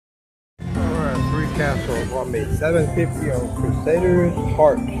castles want me $7.50 on Crusaders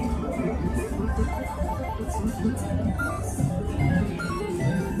Heart.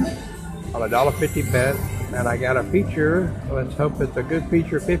 On a $1.50 bet, and I got a feature. Let's hope it's a good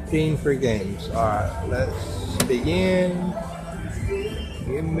feature. 15 free games. All right, let's begin.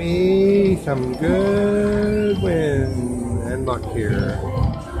 Give me some good win and luck here.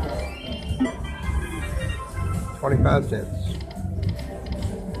 25 cents.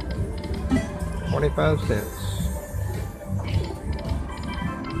 25 cents.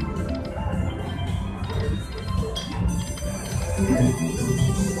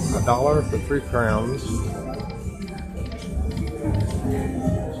 $1 for 3 crowns.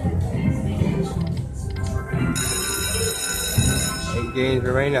 Eight games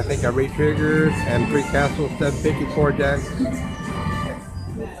remain. I think I re-triggered, and 3 castles, 754 jacks.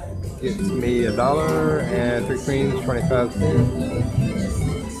 Gets me $1 and 3 queens, 25 cents.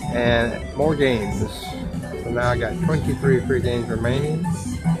 And more games. So now I got 23 free games remaining.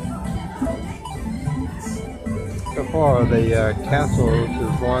 So far, the castles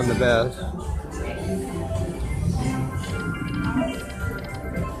is one of the best.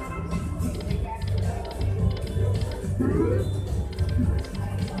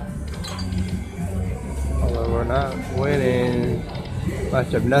 Although we're not winning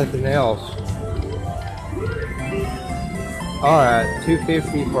much of nothing else. Alright,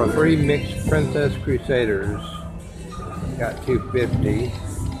 $2.50 for 3 mixed Princess Crusaders. Got $2.50.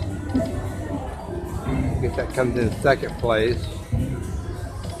 I guess that comes in second place.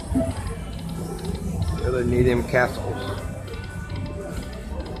 Really need them castles.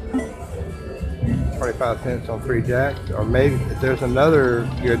 25 cents on 3 jacks. Or maybe if there's another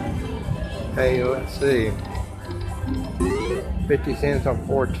good, hey, let's see. 50 cents on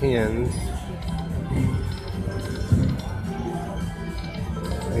 4 tens.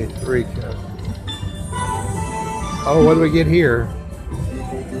 Maybe 3 cups. Oh, what do we get here?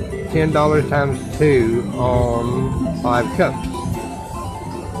 $10 times 2 on 5 cups.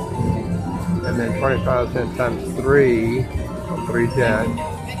 And then 25 cents times 3 on 3 jacks.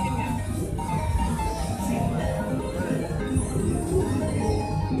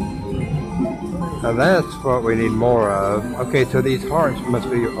 Now that's what we need more of. Okay, so these hearts must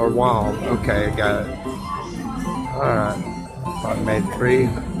be wild. Okay, I got it. Alright. I made 3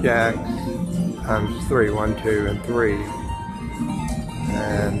 jacks times 3. 1, 2, and 3.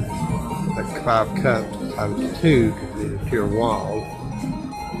 And the 5 cups times 2 because these are pure wild.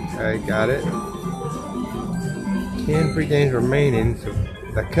 Okay, got it. 10 free games remaining. So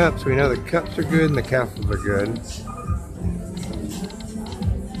the cups, we know the cups are good and the castles are good.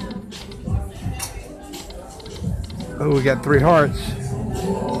 Oh, we got 3 hearts.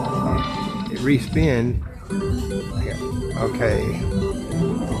 It respin. Okay.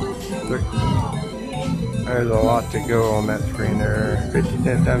 There's a lot to go on that screen there. 50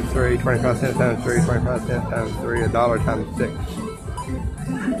 cents times 3, 25 cents times 3, 25 cents times 3, $1 times 6.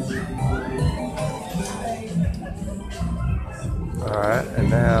 Alright, and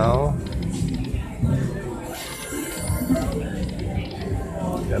now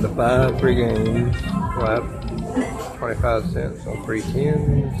got the 5 free games left. 25 cents on 3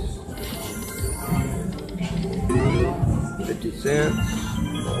 tens. 50 cents,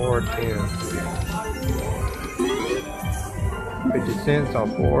 more 10s. 50 cents on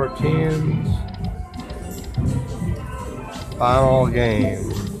 4 tens. Final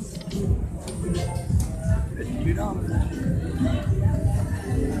game.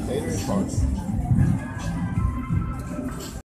 $52.